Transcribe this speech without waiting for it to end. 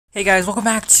Hey guys, welcome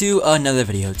back to another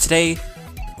video. Today,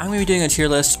 I'm going to be doing a tier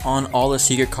list on all the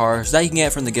secret cars that you can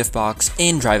get from the gift box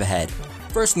in Drive Ahead.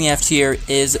 First in the F tier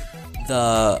is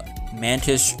the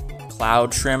Mantis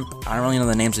Cloud Shrimp. I don't really know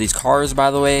the names of these cars,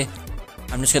 by the way.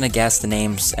 I'm just going to guess the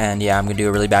names, and yeah, I'm going to do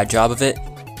a really bad job of it.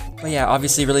 But yeah,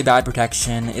 obviously really bad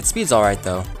protection. Its speed's alright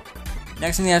though.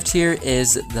 Next in the F tier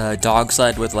is the dog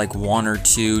sled with like 1 or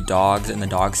 2 dogs in the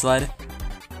dog sled.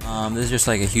 This is just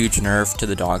like a huge nerf to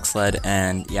the dog sled,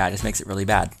 and yeah, it just makes it really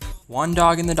bad. 1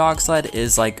 dog in the dog sled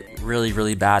is like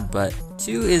really bad, but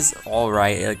 2 is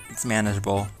alright, like, it's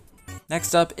manageable.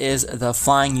 Next up is the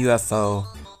flying UFO.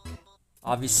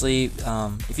 Obviously,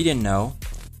 if you didn't know,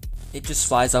 it just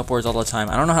flies upwards all the time.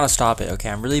 I don't know how to stop it, okay?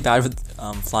 I'm really bad with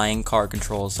flying car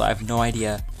controls, so I have no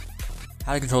idea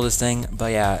how to control this thing.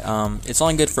 But yeah, it's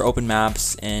only good for open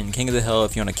maps and King of the Hill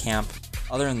if you want to camp.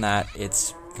 Other than that,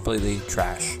 it's completely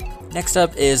trash. Next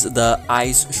up is the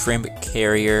Ice Shrimp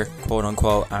Carrier, quote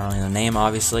unquote. I don't know the name,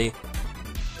 obviously.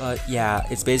 But yeah,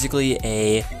 it's basically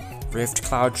a Rift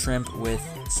Cloud Shrimp with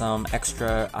some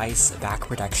extra ice back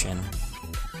protection.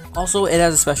 Also, it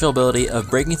has a special ability of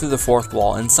breaking through the 4th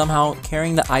wall and somehow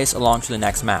carrying the ice along to the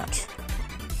next match.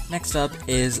 Next up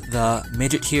is the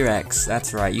Midget T-Rex.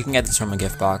 That's right, you can get this from a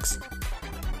gift box.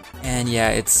 And yeah,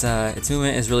 its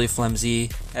movement is really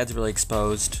flimsy, head's really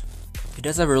exposed. It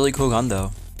does have a really cool gun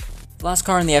though. The last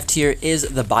car in the F tier is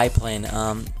the Biplane.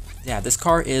 Yeah, this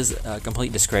car is a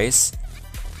complete disgrace.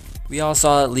 We all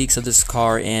saw leaks of this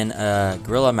car in a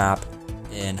Gorilla map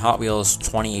in Hot Wheels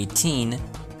 2018.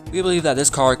 We believe that this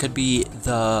car could be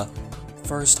the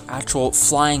first actual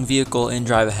flying vehicle in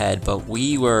Drive Ahead, but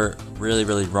we were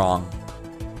really wrong,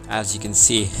 as you can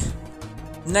see.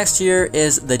 Next tier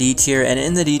is the D tier, and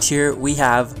in the D tier we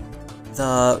have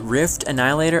the Rift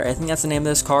Annihilator. I think that's the name of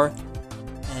this car.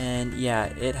 And yeah,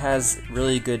 it has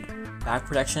really good back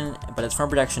protection, but its front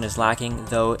protection is lacking,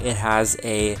 though it has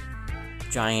a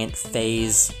giant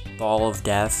phase ball of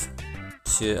death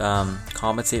to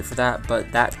compensate for that,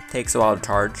 but that takes a while to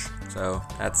charge, so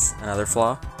that's another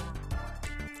flaw.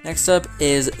 Next up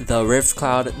is the Rift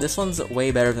Cloud. This one's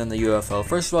way better than the UFO.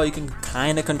 First of all, you can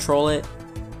kind of control it.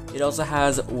 It also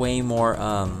has way more,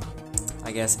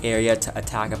 I guess, area to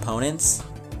attack opponents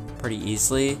pretty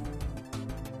easily.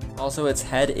 Also, its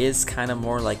head is kind of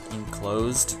more like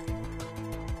enclosed.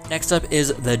 Next up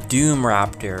is the Doom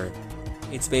Raptor.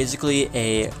 It's basically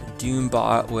a Doom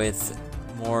bot with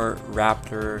a more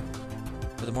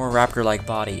raptor-like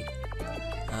body.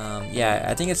 Yeah,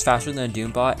 I think it's faster than a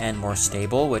Doom bot and more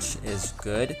stable, which is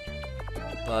good.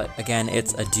 But again,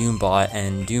 it's a Doom bot,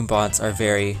 and Doom bots are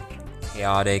very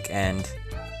chaotic and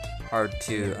hard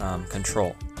to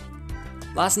control.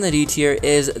 Last in the D tier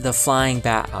is the Flying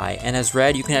Bat Eye, and as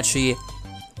red, you can actually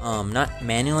not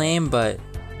manually aim, but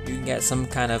you can get some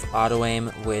kind of auto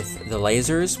aim with the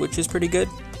lasers, which is pretty good.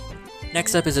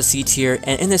 Next up is a C tier,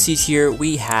 and in the C tier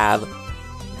we have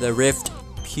the Rift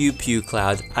Pew Pew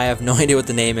Cloud. I have no idea what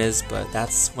the name is, but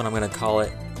that's what I'm gonna call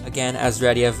it. Again, as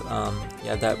red, you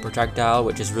have that projectile,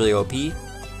 which is really OP.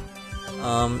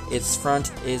 Its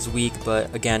front is weak,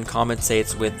 but again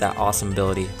compensates with that awesome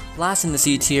ability. Last in the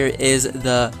C tier is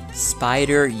the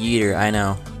Spider Yeeter. I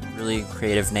know, really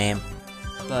creative name.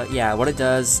 But yeah, what it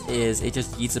does is it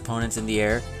just yeets opponents in the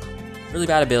air. Really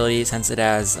bad ability since it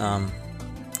has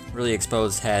really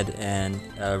exposed head and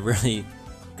a really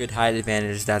good height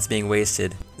advantage that's being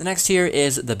wasted. The next tier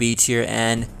is the B tier,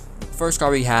 and the first car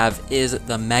we have is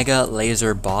the Mega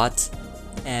Laser Bot.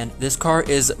 And this car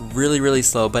is really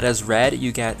slow, but as red,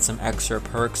 you get some extra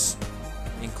perks,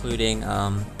 including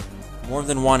more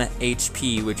than 1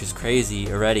 HP, which is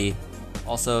crazy already.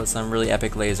 Also, some really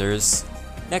epic lasers.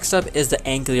 Next up is the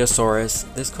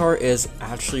Ankylosaurus. This car is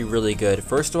actually really good.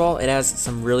 First of all, it has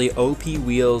some really OP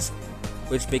wheels,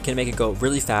 which can make it go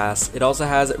really fast. It also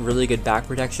has really good back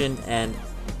protection, and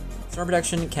front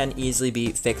protection can easily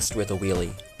be fixed with a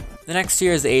wheelie. The next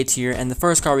tier is the A tier, and the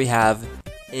first car we have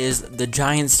is the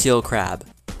Giant Steel Crab.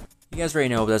 You guys already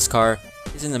know this car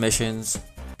is in the missions,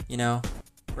 you know.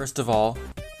 First of all,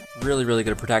 really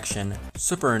good protection,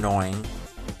 super annoying.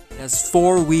 It has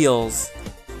 4 wheels.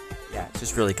 Yeah, it's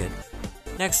just really good.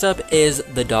 Next up is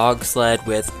the Dog Sled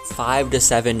with 5 to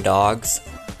 7 dogs.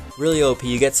 Really OP,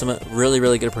 you get some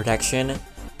really good protection.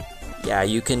 Yeah,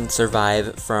 you can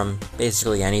survive from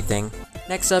basically anything.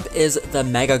 Next up is the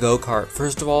Mega Go-Kart.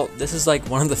 First of all, this is like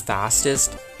one of the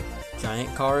fastest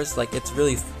giant cars. Like, it's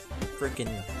really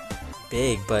freaking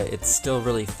big, but it's still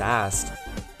really fast.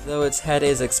 Though its head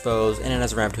is exposed and it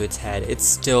has a ramp to its head, it's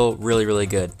still really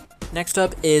good. Next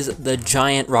up is the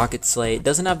Giant Rocket Sleigh. It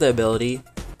doesn't have the ability,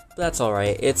 but that's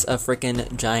alright. It's a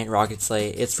freaking giant rocket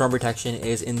sleigh. Its front protection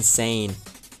is insane.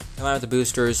 come out with the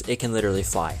boosters, it can literally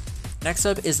fly. Next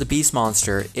up is the Beast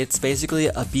Monster. It's basically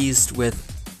a beast with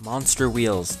monster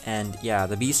wheels, and yeah,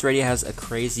 the beast already has a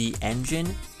crazy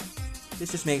engine. This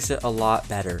just makes it a lot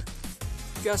better.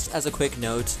 Just as a quick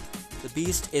note, the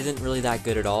beast isn't really that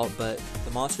good at all, but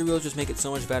the monster wheels just make it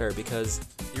so much better because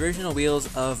the original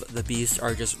wheels of the beast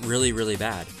are just really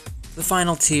bad. The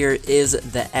final tier is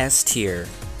the S tier.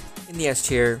 In the S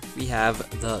tier, we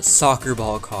have the soccer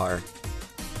ball car.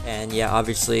 And yeah,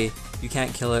 obviously, you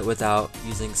can't kill it without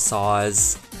using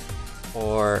saws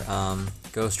or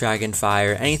Ghost Dragon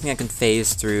Fire, anything that can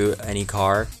phase through any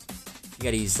car. You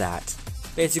gotta use that.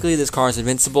 Basically, this car is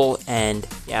invincible, and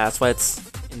yeah, that's why it's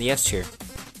in the S tier.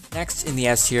 Next in the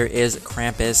S tier is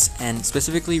Krampus, and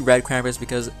specifically Red Krampus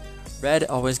because Red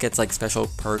always gets like special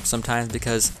perks sometimes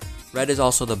because Red is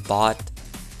also the bot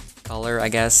color, I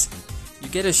guess. You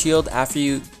get a shield after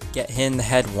you get hit in the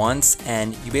head once,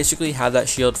 and you basically have that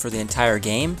shield for the entire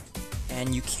game,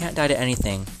 and you can't die to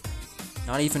anything.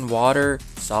 Not even water,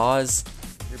 saws,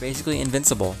 you're basically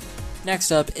invincible. Next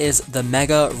up is the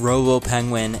Mega Robo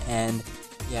Penguin, and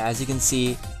yeah, as you can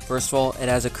see, first of all, it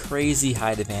has a crazy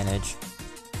height advantage.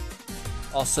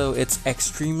 Also, it's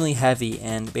extremely heavy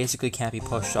and basically can't be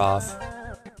pushed off.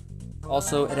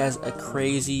 Also, it has a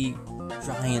crazy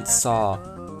giant saw.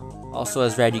 Also,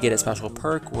 as Red, you get a special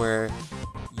perk where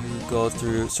you go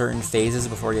through certain phases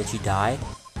before you die.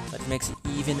 That makes it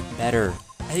even better.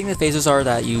 I think the phases are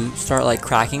that you start like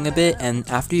cracking a bit, and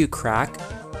after you crack,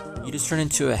 you just turn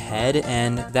into a head,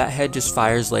 and that head just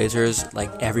fires lasers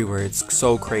like everywhere. It's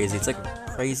so crazy. It's like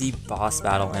a crazy boss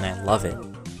battle, and I love it.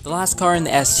 The last car in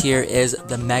the S tier is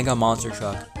the Mega Monster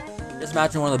Truck. Just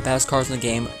imagine one of the best cars in the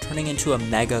game turning into a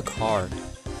mega car.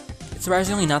 It's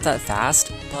surprisingly not that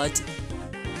fast, but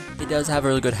it does have a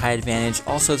really good height advantage.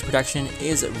 Also, its protection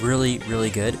is really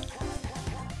good.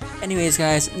 Anyways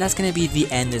guys, that's going to be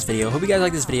the end of this video. Hope you guys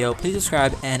like this video. Please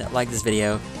subscribe and like this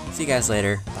video. See you guys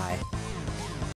later. Bye.